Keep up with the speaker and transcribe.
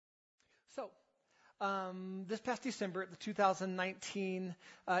So, this past December at the 2019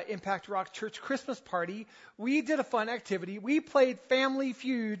 Impact Rock Church Christmas party, we did a fun activity. We played Family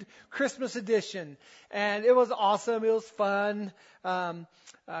Feud Christmas Edition, and it was awesome. It was fun.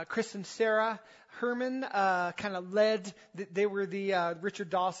 Chris and Sarah Herman kind of led. They were the Richard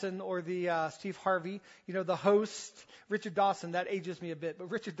Dawson or the Steve Harvey, the host. Richard Dawson, that ages me a bit,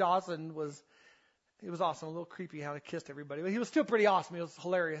 but Richard Dawson it was awesome. A little creepy how he kissed everybody, but he was still pretty awesome. It was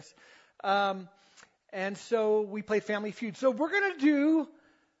hilarious. And so we played Family Feud. So we're going to do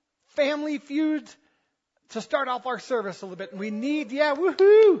Family Feud to start off our service a little bit. And we need,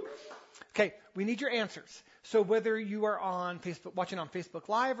 woohoo! Okay, we need your answers. So whether you are on Facebook, watching on Facebook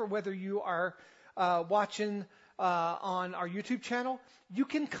Live, or whether you are watching on our YouTube channel, you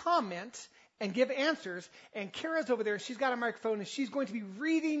can comment and give answers. And Kara's over there. She's got a microphone, and she's going to be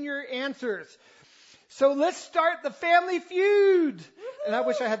reading your answers. So let's start the Family Feud. Woo-hoo! And I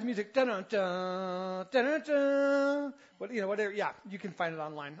wish I had the music. Dun-dun-dun, dun-dun-dun. Whatever. Yeah, you can find it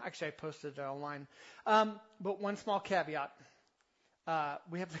online. Actually, I posted it online. But one small caveat.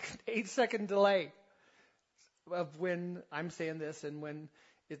 We have an 8-second delay of when I'm saying this and when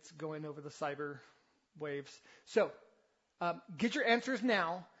it's going over the cyber waves. So get your answers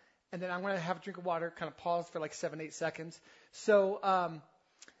now, and then I'm going to have a drink of water, kind of pause for like 7-8 seconds. So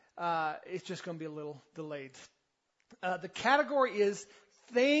it's just going to be a little delayed. The category is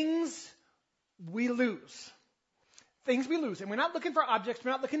things we lose. Things we lose. And we're not looking for objects.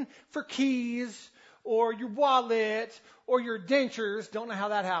 We're not looking for keys or your wallet or your dentures. Don't know how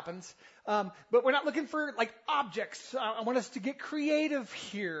that happens. But we're not looking for like objects. I want us to get creative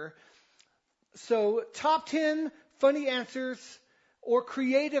here. So top 10 funny answers or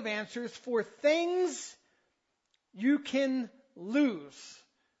creative answers for things you can lose.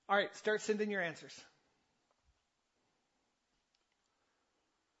 All right, start sending your answers.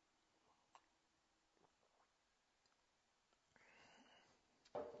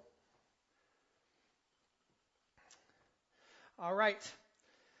 All right.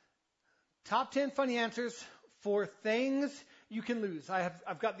 Top 10 funny answers for things you can lose.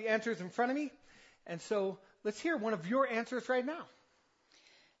 I've got the answers in front of me, and so let's hear one of your answers right now.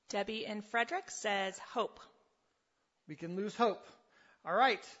 Debbie in Frederick says hope. We can lose hope. All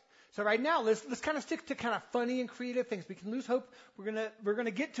right. So right now, let's kind of stick to kind of funny and creative things. We can lose hope. We're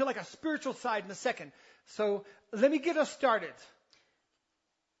gonna get to like a spiritual side in a second. So let me get us started.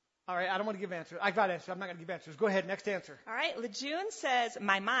 All right, I don't want to give answers. I got answers. I'm not going to give answers. Go ahead, next answer. All right, Lejeune says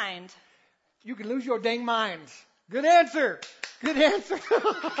my mind. You can lose your dang mind. Good answer. Good answer.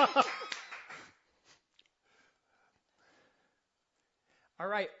 All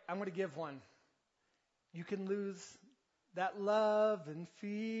right, I'm going to give one. You can lose that love and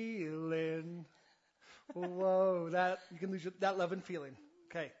feeling. Whoa, you can lose that love and feeling.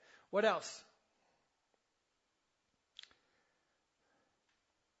 Okay, what else?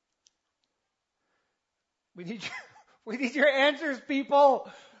 We need your answers, people.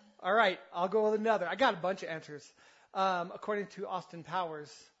 All right, I'll go with another. I got a bunch of answers. According to Austin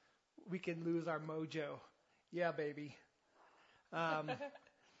Powers, we can lose our mojo. Yeah, baby.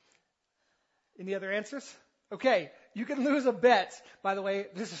 Any other answers? Okay, you can lose a bet. By the way,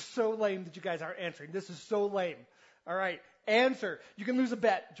 this is so lame that you guys aren't answering. This is so lame. All right, answer. You can lose a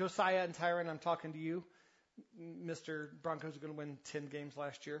bet. Josiah and Tyron, I'm talking to you. Mr. Broncos are going to win 10 games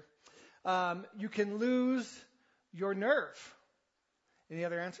last year. You can lose your nerve. Any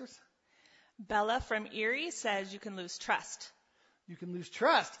other answers? Bella from Erie says you can lose trust. You can lose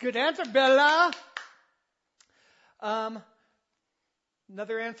trust. Good answer, Bella.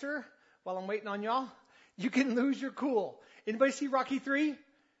 Another answer while I'm waiting on y'all. You can lose your cool. Anybody see Rocky 3?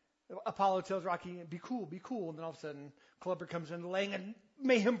 Apollo tells Rocky, be cool, be cool. And then all of a sudden, Clubber comes into the ring and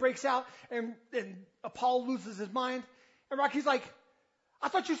mayhem breaks out. And Apollo loses his mind. And Rocky's like, I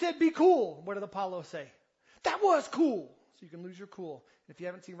thought you said be cool. What did Apollo say? That was cool. So you can lose your cool. If you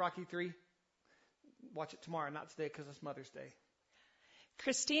haven't seen Rocky 3, watch it tomorrow, not today because it's Mother's Day.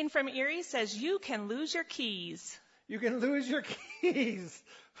 Christine from Erie says you can lose your keys. You can lose your keys.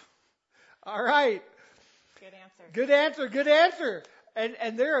 All right. Good answer. Good answer. Good answer.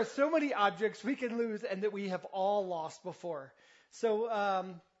 And there are so many objects we can lose and that we have all lost before. So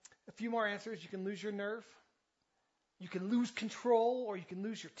a few more answers. You can lose your nerve. You can lose control, or you can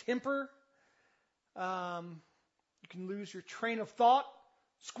lose your temper. You can lose your train of thought.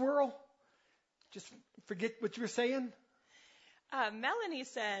 Squirrel. Just forget what you were saying. Melanie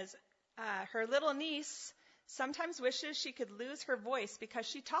says her little niece sometimes wishes she could lose her voice because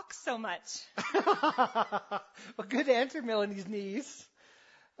she talks so much. Well, good answer, Melanie's niece.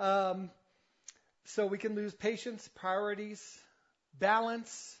 So we can lose patience, priorities,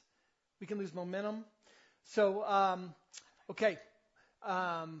 balance, We can lose momentum. So, okay.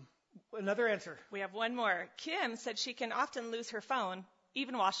 Another answer. We have one more. Kim said she can often lose her phone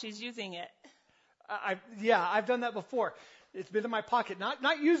even while she's using it. I've done that before. It's been in my pocket,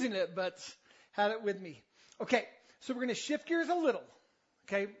 not using it, but had it with me. Okay, so we're going to shift gears a little.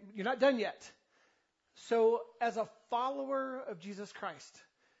 Okay, you're not done yet. So as a follower of Jesus Christ,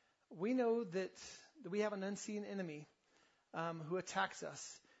 we know that we have an unseen enemy who attacks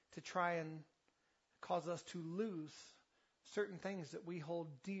us to try and cause us to lose certain things that we hold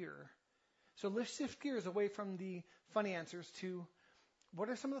dear. So let's shift gears away from the funny answers to what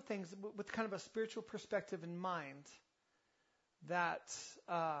are some of the things with kind of a spiritual perspective in mind that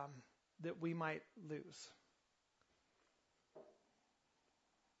we might lose.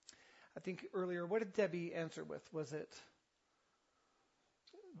 I think earlier, what did Debbie answer with? Was it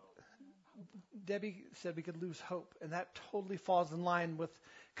Debbie said we could lose hope, and that totally falls in line with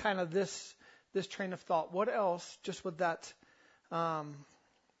kind of this train of thought. What else, just with that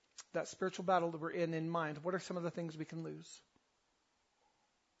spiritual battle that we're in mind, what are some of the things we can lose?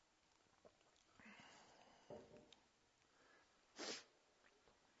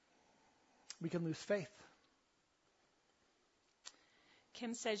 We can lose faith.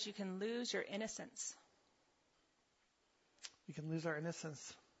 Kim says you can lose your innocence. We can lose our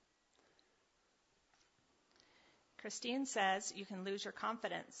innocence. Christine says you can lose your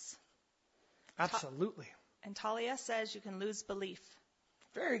confidence. Absolutely. And Talia says you can lose belief.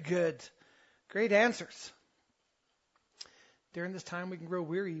 Very good. Great answers. During this time, we can grow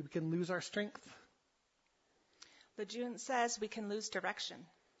weary. We can lose our strength. Lejeune says we can lose direction.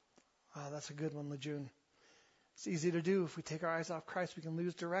 Oh, that's a good one, Lejeune. It's easy to do. If we take our eyes off Christ, we can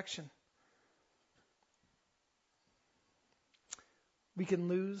lose direction. We can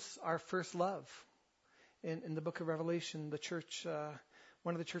lose our first love. In the book of Revelation, the church,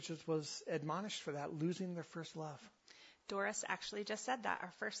 one of the churches was admonished for that, losing their first love. Doris actually just said that,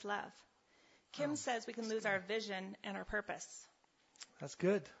 our first love. Kim says we can lose our vision and our purpose. That's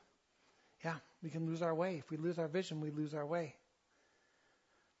good. Yeah, we can lose our way. If we lose our vision, we lose our way.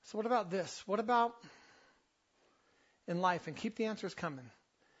 So what about this? What about in life? And keep the answers coming.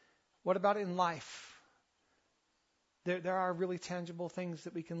 What about in life? There are really tangible things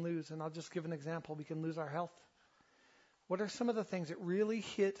that we can lose. And I'll just give an example. We can lose our health. What are some of the things that really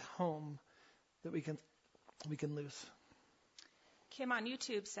hit home that we can lose? Kim on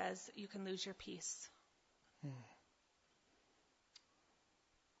YouTube says you can lose your peace. That's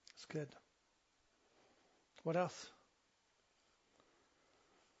good. What else?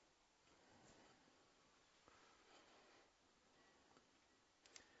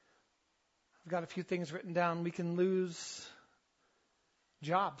 I've got a few things written down. We can lose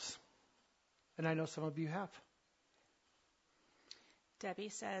jobs. And I know some of you have. Debbie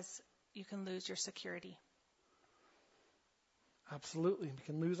says you can lose your security. Absolutely. We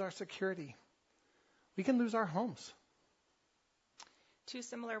can lose our security. We can lose our homes. Two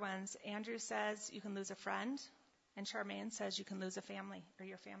similar ones. Andrew says you can lose a friend, and Charmaine says you can lose a family or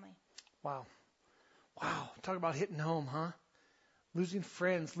your family. Wow. Talk about hitting home, huh? Losing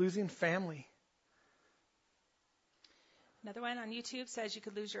friends, losing family. Another one on YouTube says you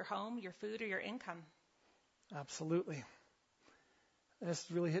could lose your home, your food, or your income. Absolutely. That's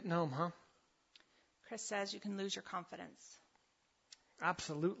really hitting home, huh? Chris says you can lose your confidence.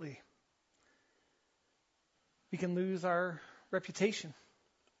 Absolutely. We can lose our reputation.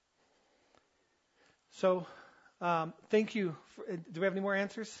 So, thank you. Do we have any more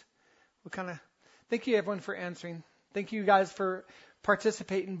answers? Thank you, everyone, for answering. Thank you, guys, for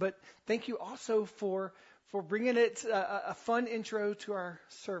participating. But thank you also for bringing it a fun intro to our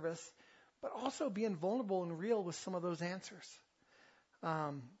service, but also being vulnerable and real with some of those answers.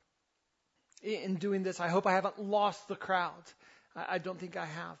 In doing this, I hope I haven't lost the crowd. I don't think I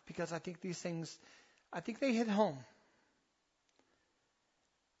have, because I think these things, they hit home.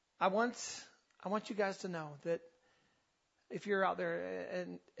 I want you guys to know that if you're out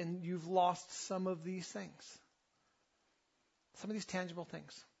there and you've lost some of these things, some of these tangible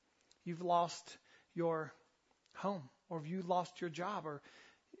things, you've lost your home, or if you lost your job, or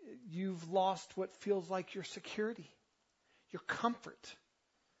you've lost what feels like your security, your comfort.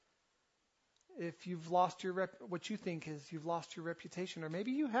 If you've lost what you think is you've lost your reputation, or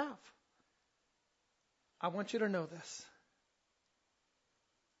maybe you have, I want you to know this.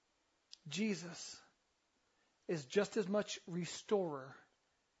 Jesus is just as much restorer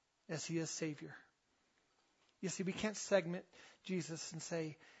as he is Savior. You see, we can't segment Jesus and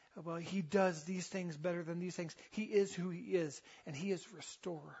say, well, he does these things better than these things. He is who he is, and he is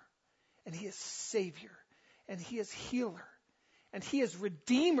restorer, and he is Savior, and he is healer, and he is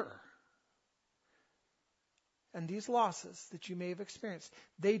Redeemer. and these losses that you may have experienced,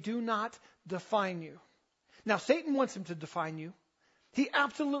 they do not define you. Now, Satan wants him to define you. He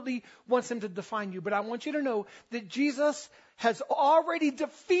absolutely wants him to define you. But I want you to know that Jesus has already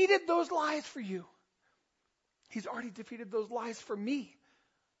defeated those lies for you. He's already defeated those lies for me.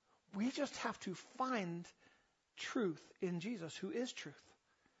 We just have to find truth in Jesus, who is truth.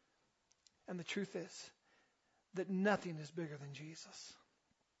 And the truth is that nothing is bigger than Jesus.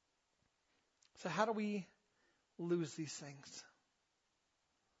 So how do we lose these things?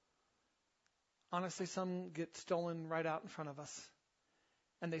 Honestly, some get stolen right out in front of us.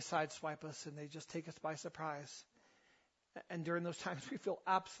 And they sideswipe us and they just take us by surprise. And during those times, we feel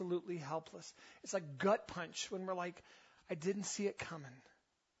absolutely helpless. It's like gut punch when we're like, I didn't see it coming.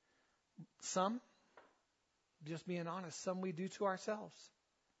 Some, just being honest, some we do to ourselves.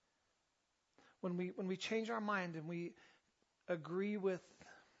 When we change our mind and we agree with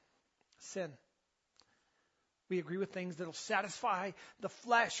sin, we agree with things that'll satisfy the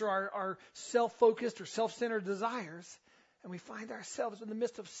flesh or our self-focused or self-centered desires, and we find ourselves in the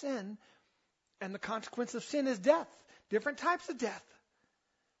midst of sin, and the consequence of sin is death. Different types of death.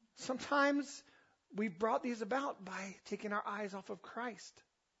 Sometimes we've brought these about by taking our eyes off of Christ.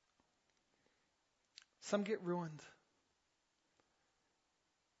 Some get ruined.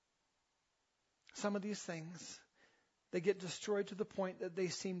 Some of these things, they get destroyed to the point that they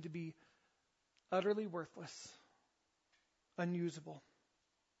seem to be utterly worthless, unusable.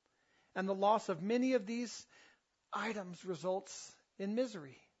 And the loss of many of these items results in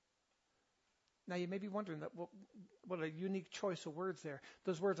misery. Now you may be wondering that what a unique choice of words there.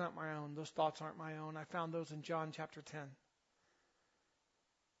 Those words aren't my own. Those thoughts aren't my own. I found those in John chapter 10.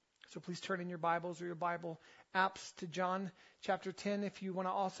 So please turn in your Bibles or your Bible apps to John chapter 10. If you want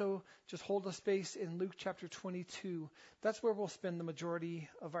to also just hold a space in Luke chapter 22. That's where we'll spend the majority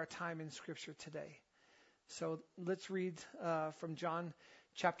of our time in Scripture today. So let's read from John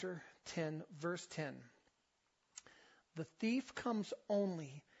chapter 10, verse 10. The thief comes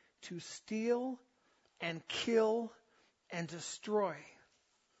only to steal and kill and destroy.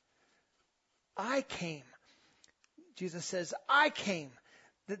 I came, Jesus says, I came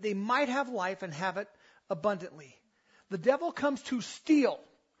that they might have life and have it abundantly. The devil comes to steal.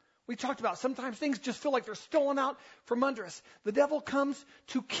 We talked about sometimes things just feel like they're stolen out from under us. The devil comes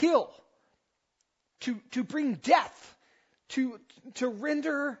to kill, to bring death, to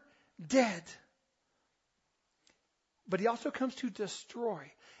render dead. But he also comes to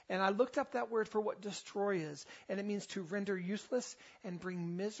destroy. And I looked up that word for what destroy is, and it means to render useless and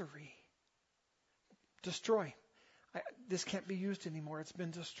bring misery. Destroy. This can't be used anymore. It's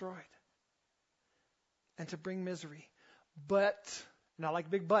been destroyed. And to bring misery. But, and I like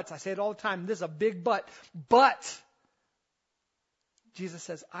big buts. I say it all the time. This is a big but. But, Jesus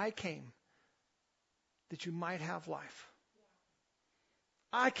says, I came that you might have life.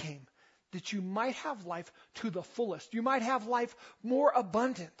 I came that you might have life to the fullest. You might have life more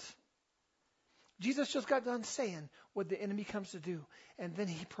abundant. Jesus just got done saying what the enemy comes to do. And then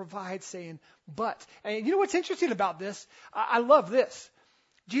he provides saying, but. And you know what's interesting about this? I love this.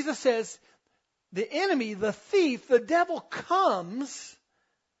 Jesus says, the enemy, the thief, the devil comes.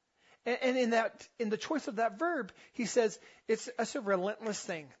 And in the choice of that verb, he says it's a relentless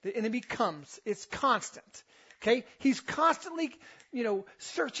thing. The enemy comes. It's constant. Okay? He's constantly,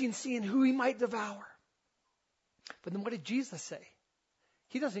 searching, seeing who he might devour. But then what did Jesus say?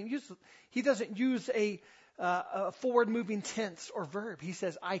 He doesn't use a forward-moving tense or verb. He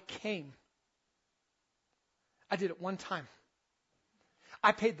says, I came. I did it one time.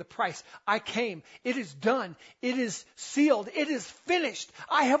 I paid the price. I came. It is done. It is sealed. It is finished.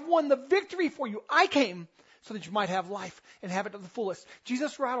 I have won the victory for you. I came so that you might have life and have it to the fullest.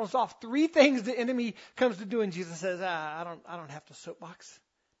 Jesus rattles off 3 things the enemy comes to do, and Jesus says, I don't have to soapbox.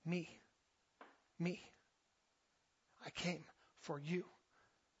 Me. I came for you.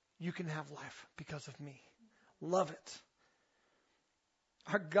 You can have life because of me. Love it.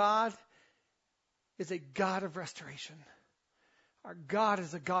 Our God is a God of restoration. Our God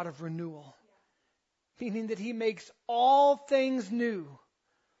is a God of renewal, meaning that he makes all things new.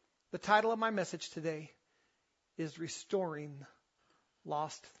 The title of my message today is Restoring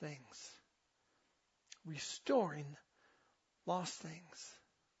Lost Things. Restoring lost things.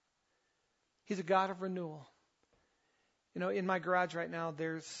 He's a God of renewal. In my garage right now,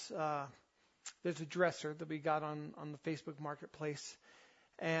 there's a dresser that we got on the Facebook Marketplace,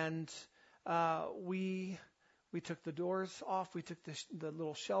 and we took the doors off, we took the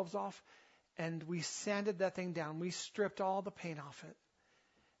little shelves off, and we sanded that thing down. We stripped all the paint off it,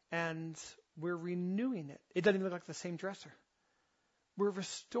 and we're renewing it. It doesn't even look like the same dresser. We're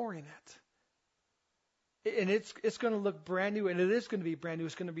restoring it. And it's going to look brand new, and it is going to be brand new.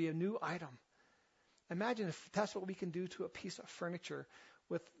 It's going to be a new item. Imagine if that's what we can do to a piece of furniture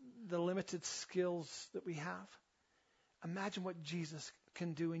with the limited skills that we have. Imagine what Jesus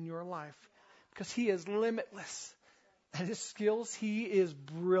can do in your life, because he is limitless. And his skills, he is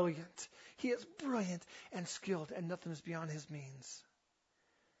brilliant. He is brilliant and skilled, and nothing is beyond his means.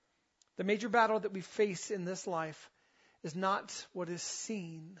 The major battle that we face in this life is not what is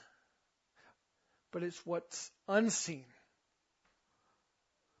seen, but it's what's unseen.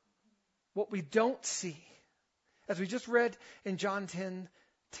 What we don't see. As we just read in John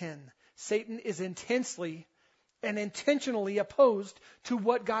 10:10, Satan is intensely and intentionally opposed to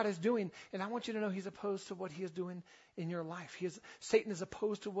what God is doing. And I want you to know he's opposed to what he is doing in your life. Satan is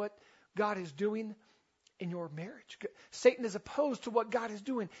opposed to what God is doing in your marriage. Satan is opposed to what God is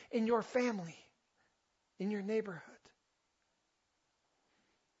doing in your family, in your neighborhood.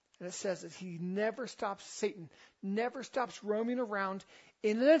 And it says that Satan never stops roaming around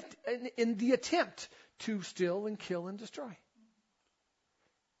in the attempt to steal and kill and destroy.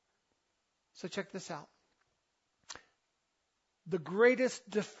 So check this out. The greatest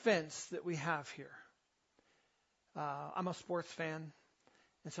defense that we have here. I'm a sports fan,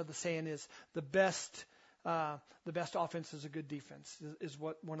 and so the saying is the best offense is a good defense, is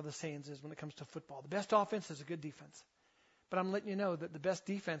what one of the sayings is when it comes to football. The best offense is a good defense. But I'm letting you know that the best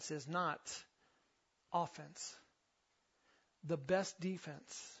defense is not offense. The best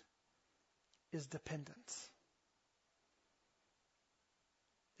defense is dependence.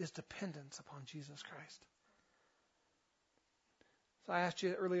 Is dependence upon Jesus Christ. So I asked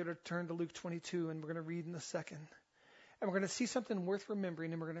you earlier to turn to Luke 22, and we're going to read in a second. And we're going to see something worth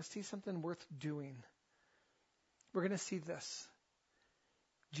remembering, and we're going to see something worth doing. We're going to see this.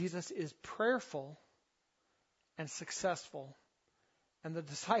 Jesus is prayerful and successful, and the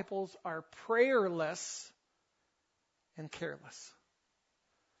disciples are prayerless and careless.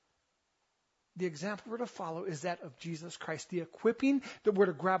 The example we're to follow is that of Jesus Christ. The equipping that we're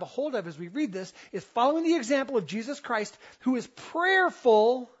to grab a hold of as we read this is following the example of Jesus Christ, who is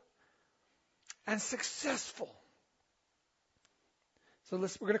prayerful and successful. So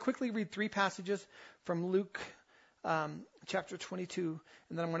we're going to quickly read 3 passages from Luke chapter 22,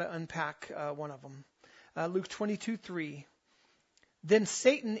 and then I'm going to unpack one of them. Luke 22:3. Then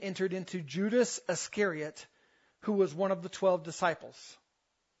Satan entered into Judas Iscariot, who was one of the 12 disciples.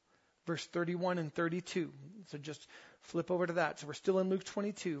 Verse 31 and 32. So just flip over to that. So we're still in Luke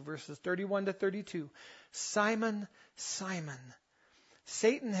 22, verses 31 to 32. Simon, Simon,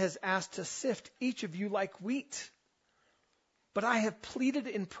 Satan has asked to sift each of you like wheat. But I have pleaded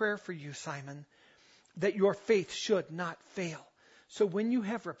in prayer for you, Simon, that your faith should not fail. So when you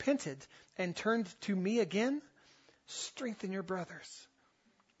have repented and turned to me again, strengthen your brothers.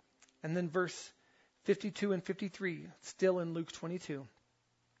 And then verse 52 and 53, still in Luke 22.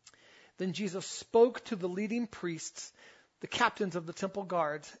 Then Jesus spoke to the leading priests, the captains of the temple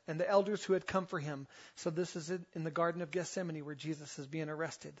guard, and the elders who had come for him. So this is in the Garden of Gethsemane where Jesus is being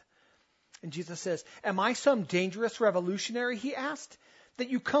arrested. And Jesus says, "Am I some dangerous revolutionary," he asked, "that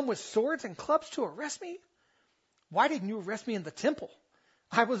you come with swords and clubs to arrest me? Why didn't you arrest me in the temple?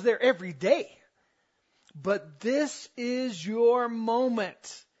 I was there every day. But this is your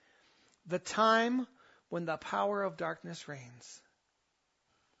moment, the time when the power of darkness reigns."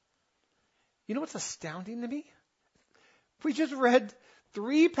 You know what's astounding to me? We just read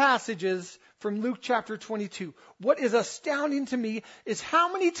 3 passages from Luke chapter 22. What is astounding to me is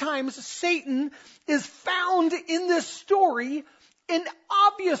how many times Satan is found in this story in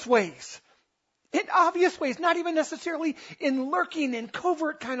obvious ways. In obvious ways, not even necessarily in lurking and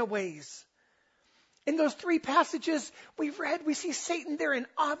covert kind of ways. In those 3 passages we read, we see Satan there in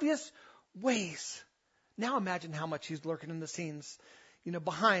obvious ways. Now imagine how much he's lurking in the scenes,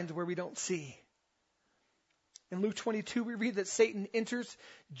 behind where we don't see. In Luke 22, we read that Satan enters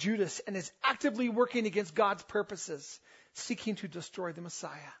Judas and is actively working against God's purposes, seeking to destroy the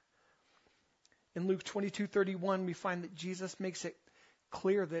Messiah. In Luke 22:31, we find that Jesus makes it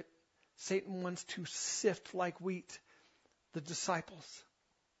clear that Satan wants to sift like wheat the disciples.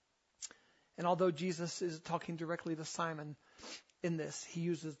 And although Jesus is talking directly to Simon in this, he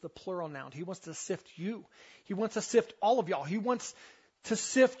uses the plural noun. He wants to sift you. He wants to sift all of y'all. He wants to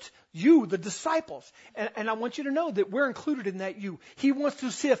sift you, the disciples. And I want you to know that we're included in that you. He wants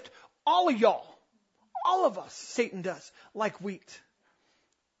to sift all of y'all. All of us, Satan does, like wheat.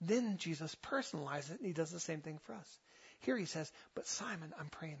 Then Jesus personalizes it, and he does the same thing for us. Here he says, "But Simon, I'm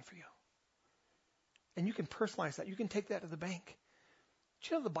praying for you." And you can personalize that. You can take that to the bank.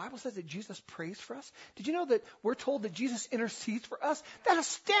 Did you know the Bible says that Jesus prays for us? Did you know that we're told that Jesus intercedes for us? That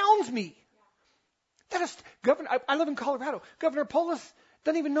astounds me. Governor, I live in Colorado. Governor Polis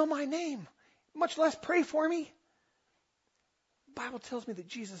doesn't even know my name, much less pray for me. The Bible tells me that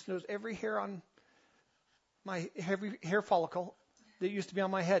Jesus knows every hair on every hair follicle that used to be on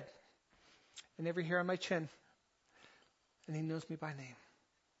my head and every hair on my chin. And he knows me by name.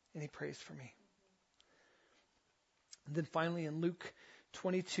 And he prays for me. And then finally in Luke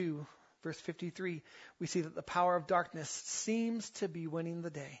 22, verse 53, we see that the power of darkness seems to be winning the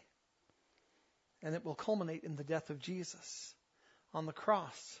day. And it will culminate in the death of Jesus on the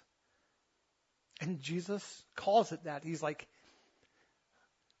cross. And Jesus calls it that. He's like,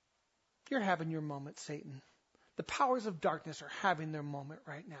 you're having your moment, Satan. The powers of darkness are having their moment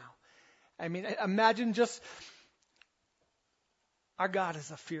right now. I mean, imagine just, our God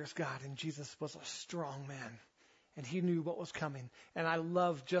is a fierce God, and Jesus was a strong man. And he knew what was coming. And I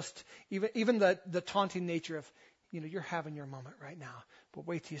love just even the taunting nature of, you're having your moment right now. But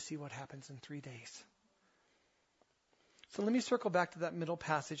wait till you see what happens in 3 days. So let me circle back to that middle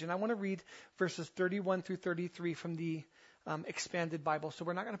passage. And I want to read verses 31 through 33 from the Expanded Bible. So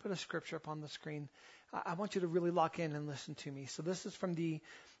we're not going to put a scripture up on the screen. I want you to really lock in and listen to me. So this is from the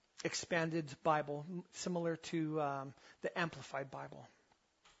Expanded Bible, similar to the Amplified Bible.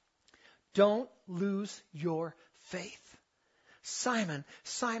 Don't lose your faith. Simon,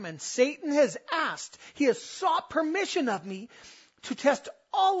 Simon, Satan has asked, he has sought permission of me to test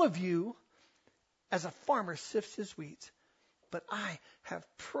all of you as a farmer sifts his wheat. But I have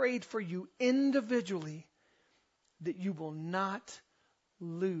prayed for you individually that you will not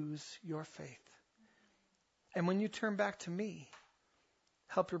lose your faith. And when you turn back to me,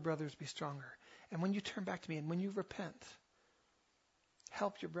 help your brothers be stronger. And when you turn back to me and when you repent,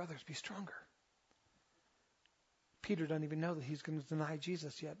 help your brothers be stronger. Peter doesn't even know that he's going to deny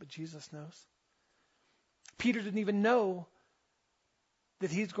Jesus yet, but Jesus knows. Peter didn't even know that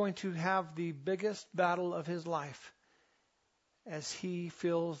he's going to have the biggest battle of his life as he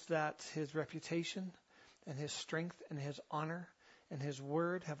feels that his reputation and his strength and his honor and his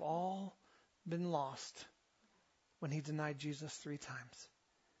word have all been lost when he denied Jesus 3 times.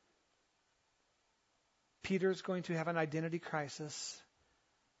 Peter's going to have an identity crisis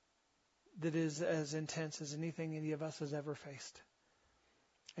that is as intense as anything any of us has ever faced.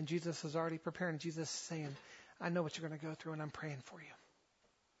 And Jesus is already preparing. Jesus is saying, I know what you're going to go through and I'm praying for you.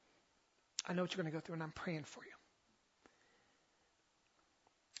 I know what you're going to go through and I'm praying for you.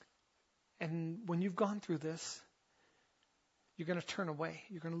 And when you've gone through this, you're going to turn away.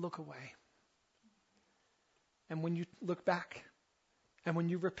 You're going to look away. And when you look back, and when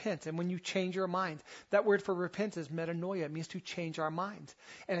you repent, and when you change your mind, that word for repent is metanoia. It means to change our mind.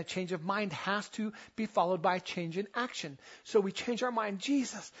 And a change of mind has to be followed by a change in action. So we change our mind.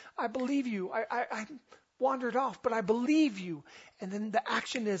 Jesus, I believe you. I wandered off, but I believe you. And then the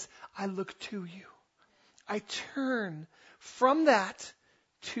action is, I look to you. I turn from that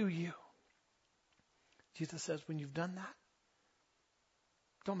to you. Jesus says, when you've done that,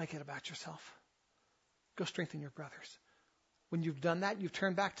 don't make it about yourself. Go strengthen your brothers. When you've done that, you've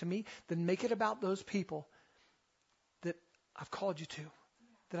turned back to me, then make it about those people that I've called you to,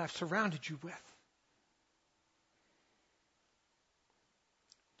 that I've surrounded you with.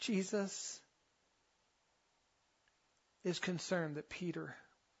 Jesus is concerned that Peter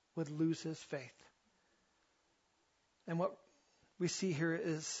would lose his faith. And what we see here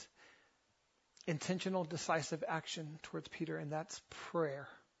is intentional, decisive action towards Peter, and that's prayer.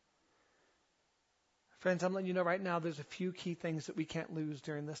 Friends, I'm letting you know right now there's a few key things that we can't lose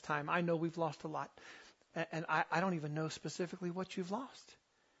during this time. I know we've lost a lot, and I don't even know specifically what you've lost.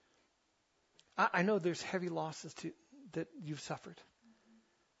 I know there's heavy losses that you've suffered.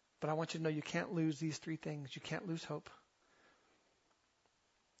 But I want you to know you can't lose these 3 things. You can't lose hope.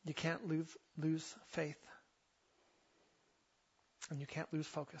 You can't lose faith. And you can't lose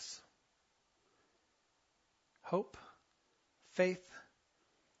focus. Hope, faith,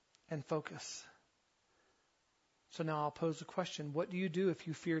 and focus. So now I'll pose a question. What do you do if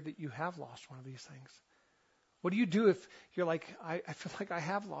you fear that you have lost one of these things? What do you do if you're like, I feel like I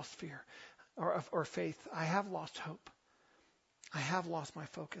have lost fear or faith? I have lost hope. I have lost my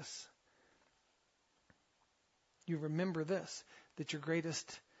focus. You remember this, that your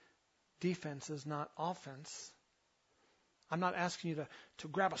greatest defense is not offense. I'm not asking you to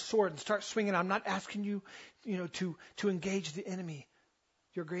grab a sword and start swinging. I'm not asking you, to engage the enemy.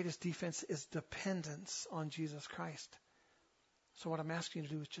 Your greatest defense is dependence on Jesus Christ. So what I'm asking you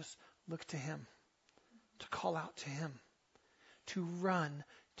to do is just look to him, to call out to him, to run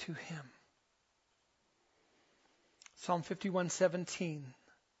to him. Psalm 51:17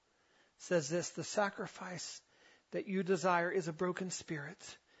 says this, the sacrifice that you desire is a broken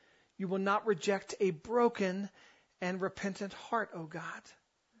spirit. You will not reject a broken and repentant heart, O God.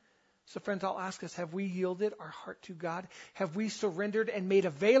 So friends, I'll ask us, have we yielded our heart to God? Have we surrendered and made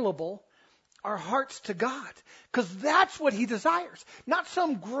available our hearts to God? Because that's what He desires. Not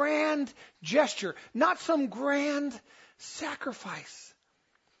some grand gesture, not some grand sacrifice.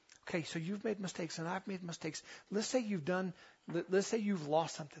 Okay, so you've made mistakes and I've made mistakes. Let's say you've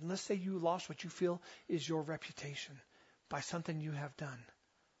lost something. Let's say you lost what you feel is your reputation by something you have done.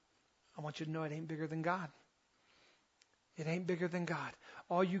 I want you to know it ain't bigger than God. It ain't bigger than God.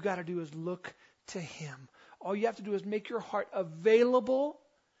 All you got to do is look to Him. All you have to do is make your heart available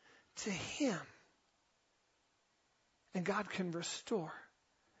to Him. And God can restore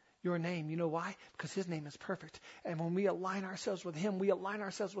your name. You know why? Because His name is perfect. And when we align ourselves with Him, we align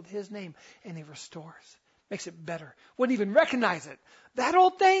ourselves with His name, and He restores. Makes it better. Wouldn't even recognize it. That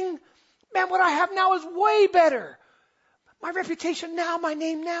old thing, man, what I have now is way better. My reputation now, my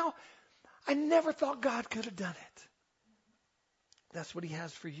name now, I never thought God could have done it. That's what He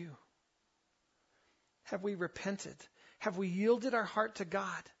has for you. Have we repented? Have we yielded our heart to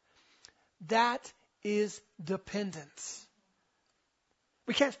God? That is dependence.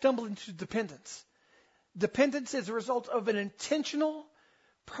 We can't stumble into dependence. Dependence is a result of an intentional,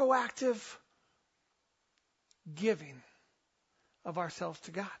 proactive giving of ourselves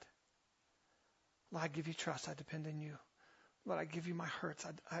to God. Lord, I give you trust. I depend on you. Lord, I give you my hurts.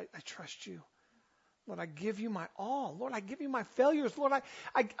 I trust you. Lord, I give you my all. Lord, I give you my failures. Lord,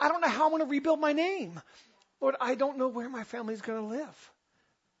 I don't know how I'm going to rebuild my name. Lord, I don't know where my family's going to live.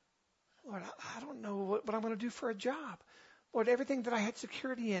 Lord, I don't know what I'm going to do for a job. Lord, everything that I had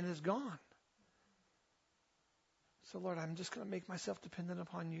security in is gone. So, Lord, I'm just going to make myself dependent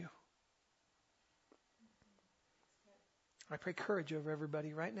upon you. I pray courage over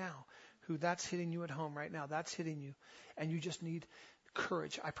everybody right now who that's hitting you at home right now. That's hitting you. And you just need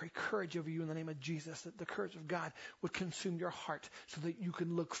courage. I pray courage over you in the name of Jesus, that the courage of God would consume your heart so that you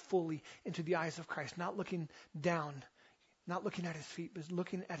can look fully into the eyes of Christ, not looking down, not looking at His feet, but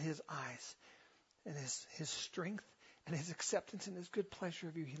looking at His eyes and His strength and His acceptance and His good pleasure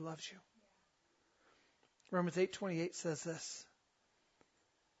of you. He loves you. Romans 8:28 says this.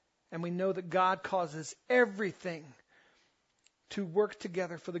 And we know that God causes everything to work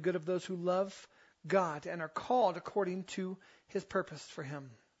together for the good of those who love God and are called according to His purpose for Him.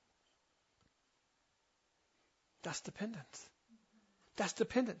 That's dependence. That's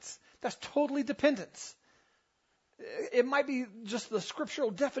dependence. That's totally dependence. It might be just the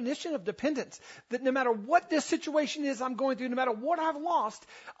scriptural definition of dependence, that no matter what this situation is I'm going through, no matter what I've lost,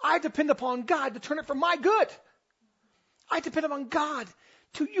 I depend upon God to turn it for my good. I depend upon God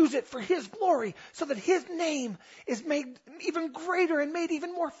to use it for His glory so that His name is made even greater and made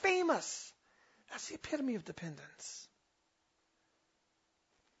even more famous. That's the epitome of dependence.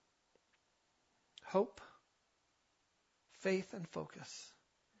 Hope, faith, and focus.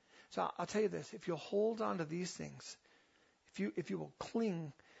 So I'll tell you this, if you'll hold on to these things, if you will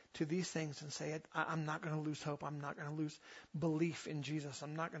cling to these things and say, I'm not going to lose hope, I'm not going to lose belief in Jesus,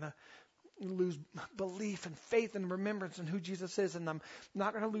 I'm not going to lose belief and faith and remembrance in who Jesus is, and I'm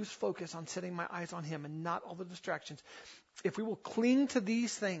not going to lose focus on setting my eyes on Him and not all the distractions. If we will cling to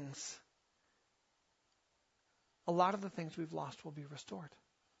these things, a lot of the things we've lost will be restored.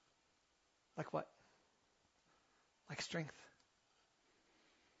 Like what? Like strength,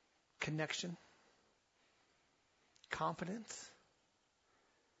 connection, confidence,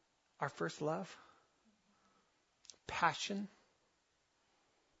 our first love, passion,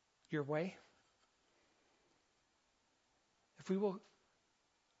 your way. If we will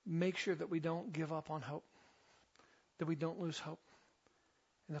make sure that we don't give up on hope, that we don't lose hope,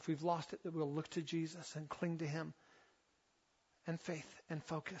 and if we've lost it, that we'll look to Jesus and cling to Him and faith and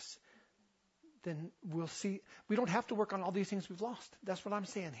focus, then we'll see. We don't have to work on all these things we've lost. That's what I'm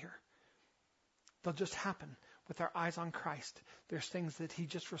saying here. They'll just happen with our eyes on Christ. There's things that He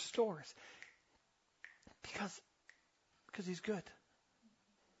just restores because He's good.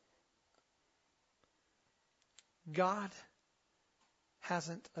 God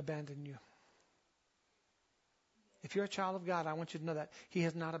hasn't abandoned you. If you're a child of God, I want you to know that He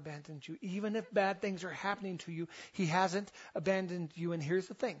has not abandoned you. Even if bad things are happening to you, He hasn't abandoned you. And here's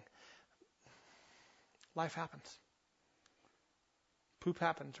the thing. Life happens. Poop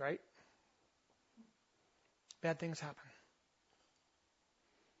happens, right? Bad things happen.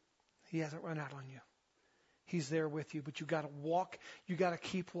 He hasn't run out on you. He's there with you, but you got to walk. You got to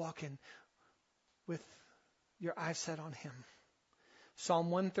keep walking with your eyes set on Him. Psalm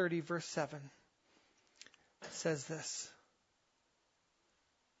 130, verse 7 says this.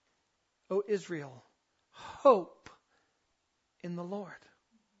 O Israel, hope in the Lord.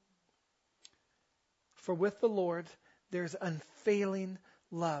 For with the Lord there's unfailing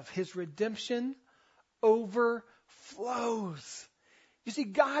love. His redemption overflows. You see,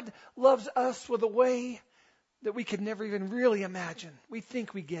 God loves us with a way that we could never even really imagine. We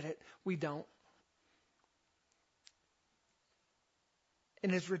think we get it. We don't.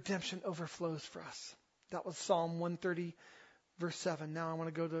 And His redemption overflows for us. That was Psalm 130, verse 7. Now I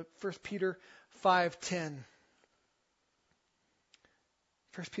want to go to 1 Peter 5:10.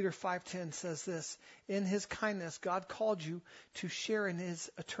 1 Peter 5:10 says this, in His kindness, God called you to share in His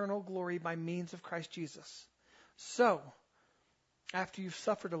eternal glory by means of Christ Jesus. So, after you've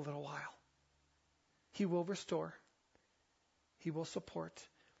suffered a little while, He will restore, He will support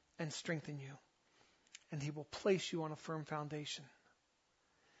and strengthen you, and He will place you on a firm foundation.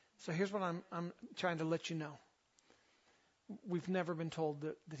 So here's what I'm trying to let you know. We've never been told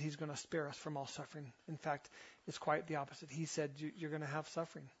that He's going to spare us from all suffering. In fact, it's quite the opposite. He said you're going to have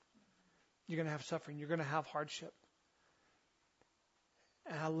suffering. You're going to have suffering. You're going to have hardship.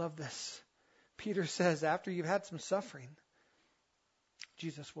 And I love this. Peter says after you've had some suffering,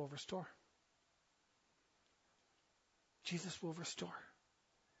 Jesus will restore. Jesus will restore.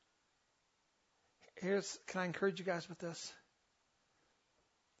 Can I encourage you guys with this?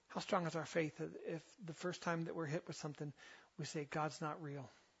 How strong is our faith if the first time that we're hit with something, we say, God's not real?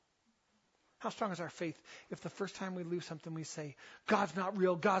 How strong is our faith if the first time we lose something, we say, God's not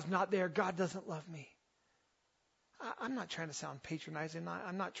real, God's not there, God doesn't love me? I'm not trying to sound patronizing.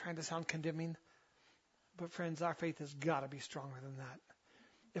 I'm not trying to sound condemning. But friends, our faith has got to be stronger than that.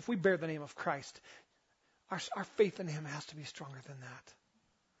 If we bear the name of Christ, our faith in Him has to be stronger than that.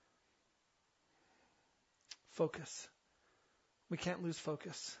 Focus. We can't lose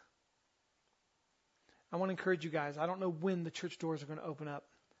focus. I want to encourage you guys. I don't know when the church doors are going to open up.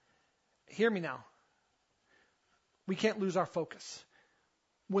 Hear me now. We can't lose our focus.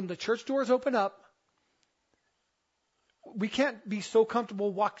 When the church doors open up, we can't be so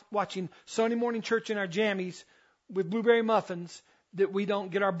comfortable watching Sunday morning church in our jammies with blueberry muffins that we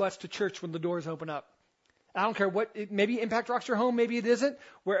don't get our butts to church when the doors open up. I don't care what, maybe Impact Rock's your home, maybe it isn't.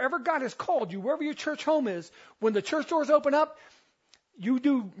 Wherever God has called you, wherever your church home is, when the church doors open up, you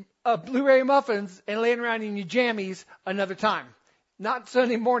do blueberry muffins and laying around in your jammies another time. Not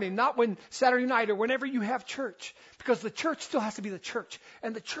Sunday morning, not when Saturday night or whenever you have church. Because the church still has to be the church.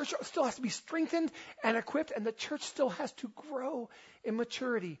 And the church still has to be strengthened and equipped. And the church still has to grow in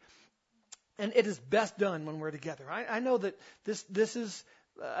maturity. And it is best done when we're together. I know that this is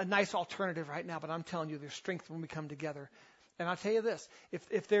a nice alternative right now, but I'm telling you there's strength when we come together. And I'll tell you this,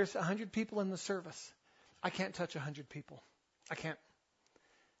 if there's 100 people in the service, I can't touch 100 people. I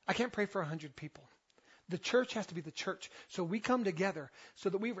can't pray for 100 people. The church has to be the church. So we come together so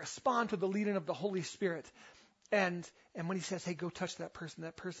that we respond to the leading of the Holy Spirit. And when He says, hey, go touch that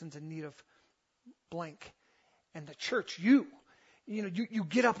person's in need of blank. And the church, you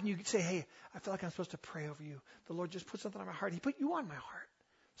get up and you say, hey, I feel like I'm supposed to pray over you. The Lord just put something on my heart. He put you on my heart.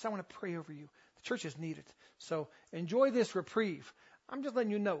 So I want to pray over you. The church is needed. So enjoy this reprieve. I'm just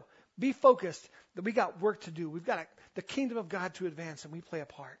letting you know. Be focused that we got work to do. We've got the kingdom of God to advance, and we play a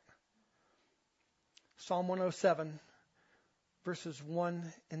part. Psalm 107, verses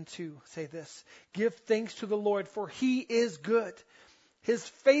 1 and 2 say this. Give thanks to the Lord, for He is good. His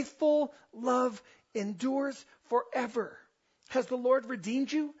faithful love endures forever. Has the Lord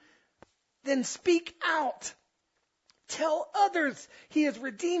redeemed you? Then speak out. Tell others He has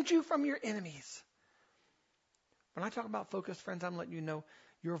redeemed you from your enemies. When I talk about focus, friends, I'm letting you know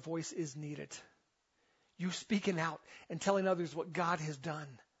your voice is needed. You speaking out and telling others what God has done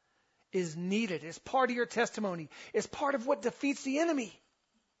is needed. It's part of your testimony. It's part of what defeats the enemy.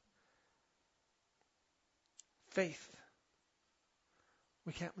 Faith.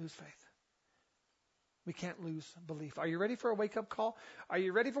 We can't lose faith. We can't lose belief. Are you ready for a wake-up call? Are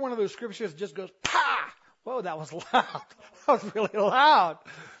you ready for one of those scriptures that just goes, pa! Whoa, that was loud. That was really loud.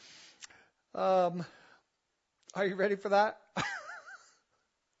 Are you ready for that?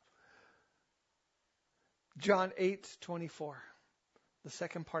 John 8:24. The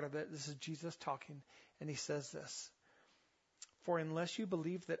second part of it, this is Jesus talking, and He says this. For unless you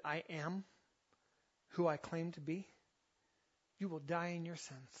believe that I am who I claim to be, you will die in your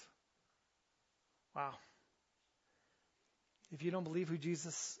sins. Wow. If you don't believe who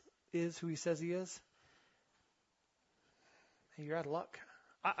Jesus is, who He says He is, you're out of luck.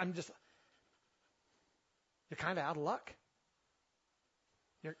 You're kind of out of luck.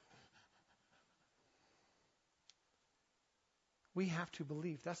 We have to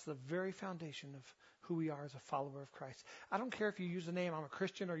believe. That's the very foundation of who we are as a follower of Christ. I don't care if you use the name I'm a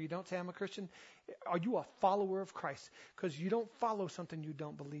Christian or you don't say I'm a Christian. Are you a follower of Christ? Because you don't follow something you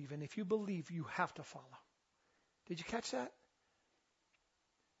don't believe. And if you believe, you have to follow. Did you catch that?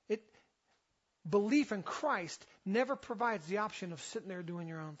 Belief in Christ never provides the option of sitting there doing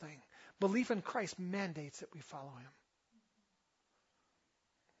your own thing. Belief in Christ mandates that we follow him.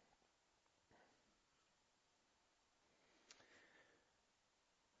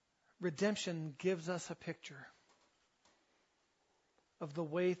 Redemption gives us a picture of the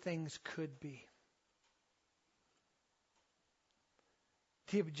way things could be.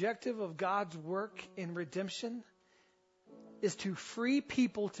 The objective of God's work in redemption is to free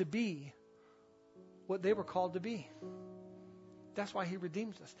people to be what they were called to be. That's why he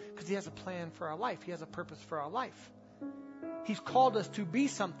redeems us, because he has a plan for our life. He has a purpose for our life. He's called us to be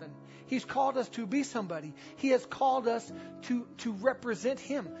something. He's called us to be somebody. He has called us to represent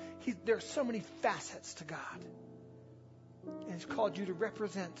him. There's so many facets to God. And he's called you to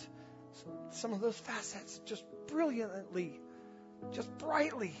represent some of those facets just brilliantly, just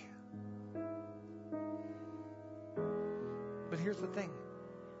brightly. But here's the thing.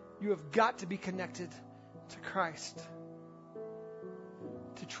 You have got to be connected to Christ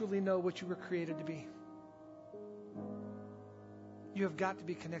to truly know what you were created to be. You have got to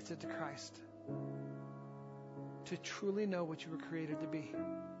be connected to Christ to truly know what you were created to be.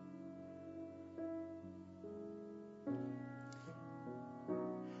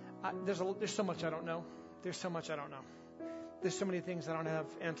 There's so much I don't know. There's so much I don't know. There's so many things I don't have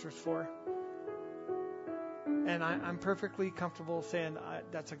answers for. And I'm perfectly comfortable saying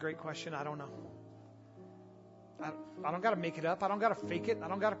that's a great question. I don't know. I don't got to make it up. I don't got to fake it. I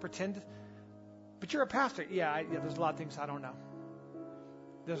don't got to pretend. But you're a pastor. Yeah, there's a lot of things I don't know.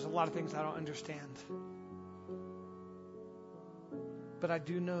 There's a lot of things I don't understand. But I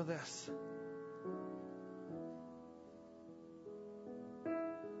do know this.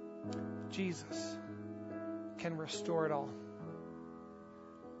 Jesus can restore it all.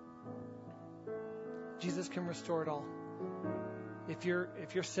 Jesus can restore it all. If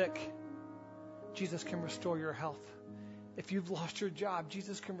you're sick, Jesus can restore your health. If you've lost your job,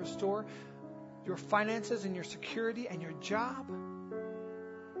 Jesus can restore your finances and your security and your job.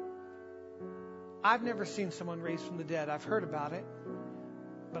 I've never seen someone raised from the dead. I've heard about it,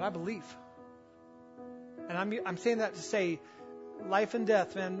 but I believe. And I'm saying that to say life and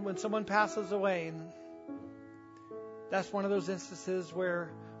death, man, when someone passes away, and that's one of those instances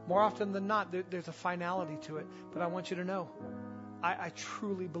where more often than not, there's a finality to it. But I want you to know, I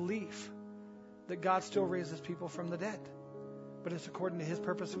truly believe that God still raises people from the dead. But it's according to his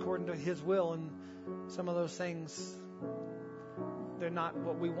purpose, according to his will. And some of those things, they're not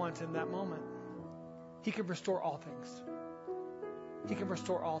what we want in that moment. He can restore all things. He can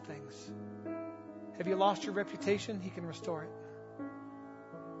restore all things. Have you lost your reputation? He can restore it.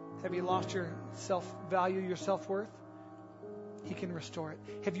 Have you lost your self-value, your self-worth? He can restore it.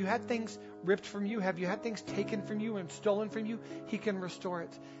 Have you had things ripped from you? Have you had things taken from you and stolen from you? He can restore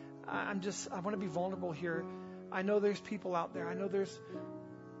it. I want to be vulnerable here. I know there's people out there. I know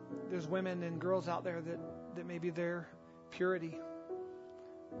there's women and girls out there that maybe their purity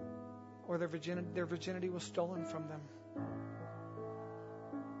or their virginity was stolen from them.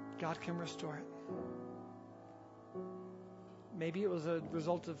 God can restore it. Maybe it was a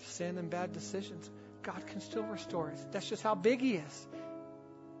result of sin and bad decisions. God can still restore it. That's just how big he is.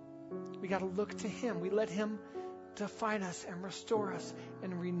 We got to look to him. We let him define us and restore us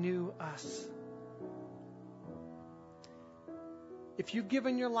and renew us. If you've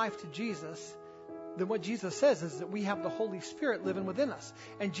given your life to Jesus, then what Jesus says is that we have the Holy Spirit living within us.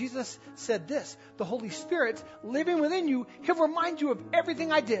 And Jesus said this, the Holy Spirit living within you, he'll remind you of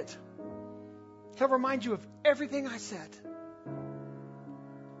everything I did. He'll remind you of everything I said.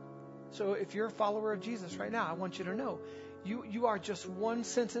 So if you're a follower of Jesus right now, I want you to know, you are just one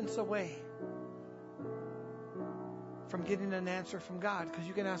sentence away from getting an answer from God, because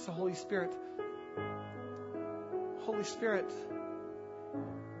you can ask the Holy Spirit, Holy Spirit,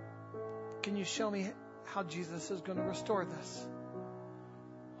 can you show me how Jesus is going to restore this?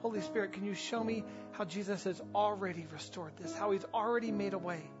 Holy Spirit, can you show me how Jesus has already restored this, how he's already made a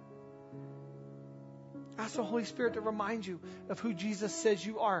way? Ask the Holy Spirit to remind you of who Jesus says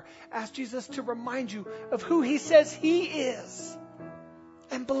you are. Ask Jesus to remind you of who he says he is.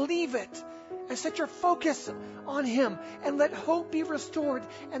 And believe it. And set your focus on him. And let hope be restored.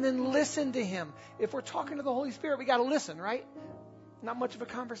 And then listen to him. If we're talking to the Holy Spirit, we got to listen, right? Not much of a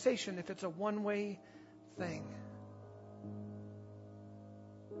conversation if it's a one-way thing.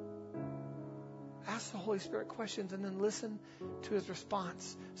 Ask Ask the Holy Spirit questions and then listen to his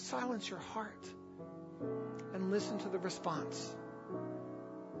response. Silence your heart and listen to the response.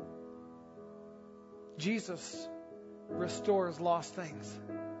 Jesus restores lost things.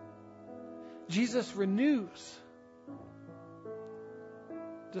 Jesus renews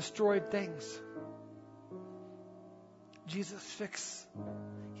destroyed things. Jesus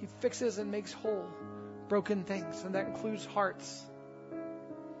fixes and makes whole broken things, and that includes hearts.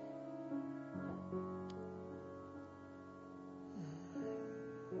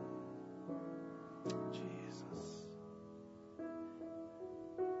 Jesus.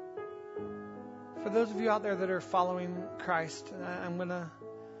 For those of you out there that are following Christ,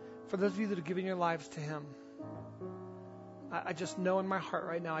 for those of you that are giving your lives to him, I just know in my heart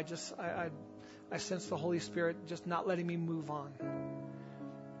right now, I sense the Holy Spirit just not letting me move on.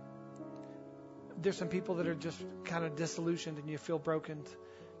 There's some people that are just kind of disillusioned and you feel broken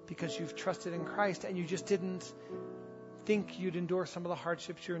because you've trusted in Christ and you just didn't think you'd endure some of the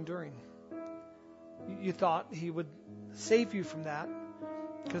hardships you're enduring. You thought he would save you from that,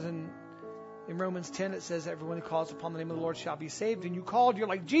 because in Romans 10 it says everyone who calls upon the name of the Lord shall be saved. And you called, you're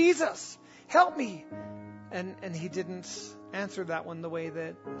like, Jesus, help me. And he didn't answer that one the way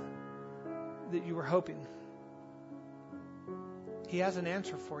that you were hoping. He has an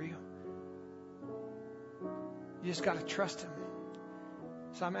answer for you. You just got to trust him.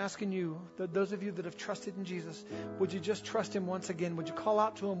 So I'm asking you, those of you that have trusted in Jesus, would you just trust him once again? Would you call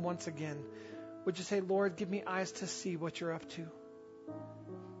out to him once again? Would you say, Lord, give me eyes to see what you're up to?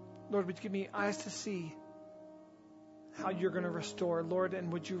 Lord, would you give me eyes to see how you're going to restore? Lord,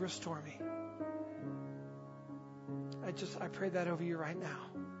 and would you restore me? I pray that over you right now.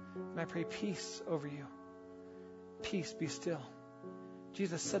 And I pray peace over you. Peace, be still.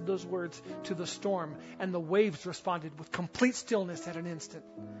 Jesus said those words to the storm, and the waves responded with complete stillness at an instant.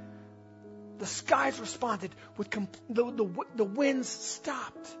 The skies responded with the winds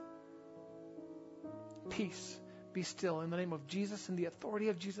stopped. Peace, be still. In the name of Jesus and the authority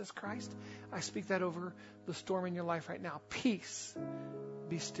of Jesus Christ, I speak that over the storm in your life right now. Peace,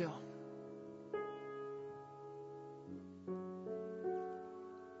 be still.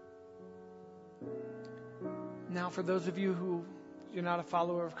 Now, for those of you who you're not a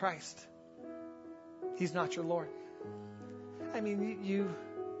follower of Christ, he's not your Lord. I mean, you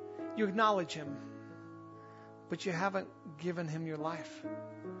acknowledge him, but you haven't given him your life.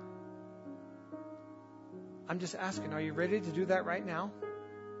 I'm just asking, are you ready to do that right now?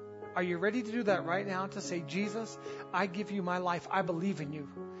 Are you ready to do that right now, to say, Jesus, I give you my life. I believe in you.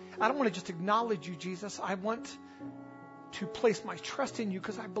 I don't want to just acknowledge you, Jesus. I want to place my trust in you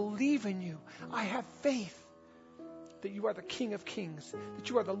because I believe in you. I have faith that you are the King of Kings, that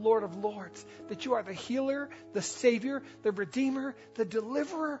you are the Lord of Lords, that you are the healer, the Savior, the Redeemer, the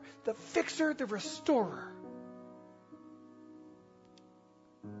Deliverer, the Fixer, the Restorer.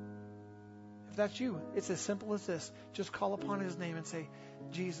 If that's you, it's as simple as this. Just call upon his name and say,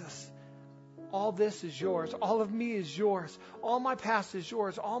 Jesus, all this is yours. All of me is yours. All my past is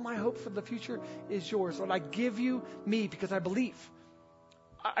yours. All my hope for the future is yours. Lord, I give you me because I believe.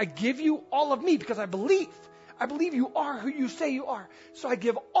 I give you all of me because I believe. I believe you are who you say you are. So I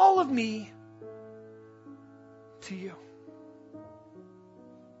give all of me to you.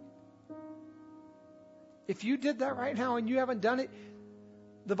 If you did that right now and you haven't done it,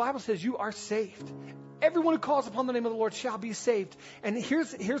 the Bible says you are saved. Everyone who calls upon the name of the Lord shall be saved. And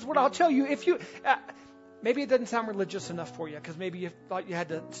here's what I'll tell you. If you maybe it doesn't sound religious enough for you because maybe you thought you had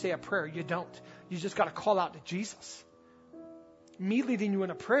to say a prayer. You don't. You just got to call out to Jesus. Me leading you in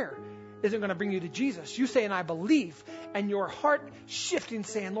a prayer isn't going to bring you to Jesus. You saying, I believe, and your heart shifting,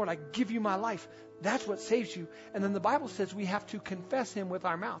 saying, Lord, I give you my life. That's what saves you. And then the Bible says we have to confess him with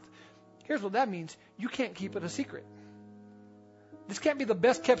our mouth. Here's what that means. You can't keep it a secret. This can't be the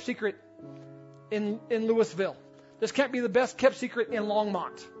best kept secret in Louisville. This can't be the best kept secret in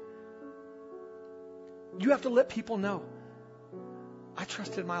Longmont. You have to let people know. I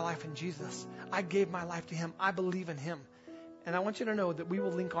trusted my life in Jesus. I gave my life to him. I believe in him. And I want you to know that we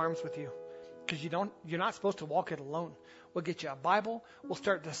will link arms with you, because you're not supposed to walk it alone. We'll get you a Bible. We'll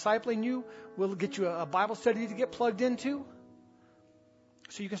start discipling you. We'll get you a Bible study to get plugged into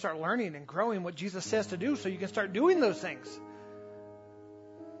so you can start learning and growing what Jesus says to do, so you can start doing those things.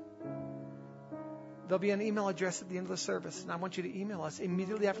 There'll be an email address at the end of the service, and I want you to email us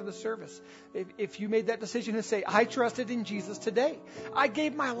immediately after the service. If you made that decision to say, I trusted in Jesus today. I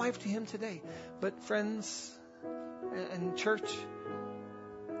gave my life to him today. But friends and church,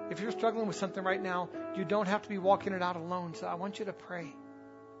 if you're struggling with something right now, you don't have to be walking it out alone. So I want you to pray.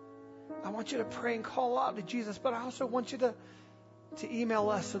 I want you to pray and call out to Jesus, but I also want you to to email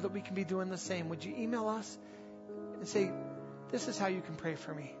us so that we can be doing the same. Would you email us and say, this is how you can pray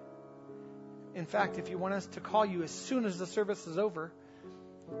for me? In fact, if you want us to call you as soon as the service is over,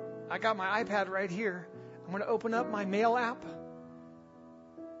 I got my iPad right here. I'm going to open up my mail app.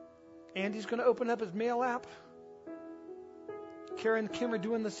 Andy's going to open up his mail app. Kara and Kim are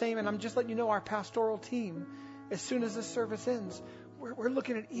doing the same. And I'm just letting you know, our pastoral team, as soon as this service ends, we're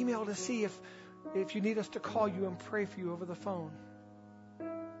looking at email to see if you need us to call you and pray for you over the phone.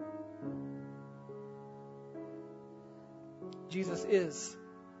 Jesus is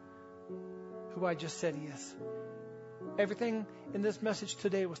who I just said he is. Everything in this message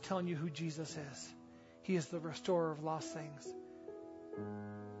today was telling you who Jesus is. He is the restorer of lost things.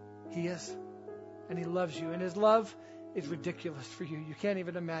 He is. And he loves you. And his love is ridiculous for you. You can't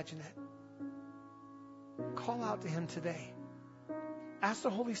even imagine it. Call out to him today. Ask the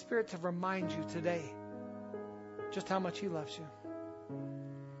Holy Spirit to remind you today just how much he loves you.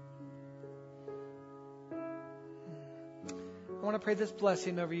 I want to pray this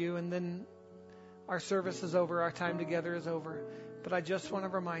blessing over you, and then our service is over, our time together is over. But I just want to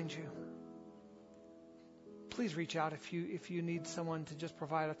remind you, please reach out if you need someone to just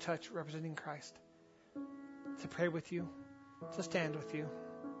provide a touch representing Christ, to pray with you, to stand with you.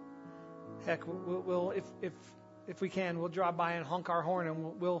 Heck, we'll if we can, we'll drop by and honk our horn,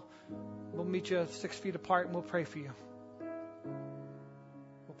 and we'll meet you 6 feet apart, and we'll pray for you.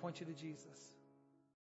 We'll point you to Jesus.